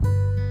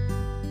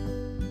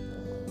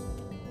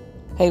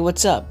Hey,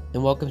 what's up?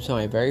 And welcome to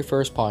my very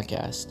first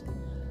podcast.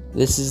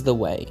 This is The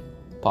Way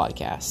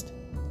podcast.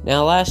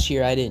 Now, last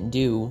year I didn't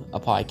do a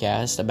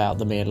podcast about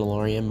The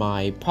Mandalorian,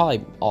 my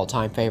probably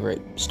all-time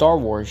favorite Star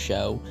Wars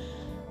show.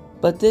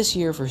 But this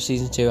year for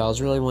Season 2, I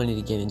was really wanting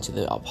to get into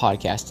the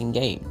podcasting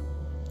game.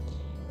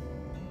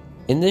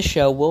 In this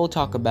show, we'll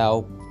talk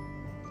about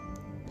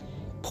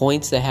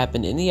points that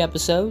happened in the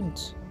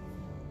episodes,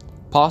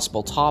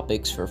 possible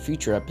topics for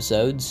future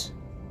episodes,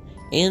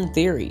 and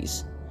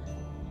theories.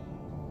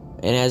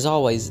 And as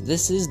always,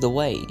 this is The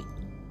Way.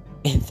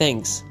 And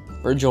thanks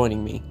for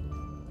joining me.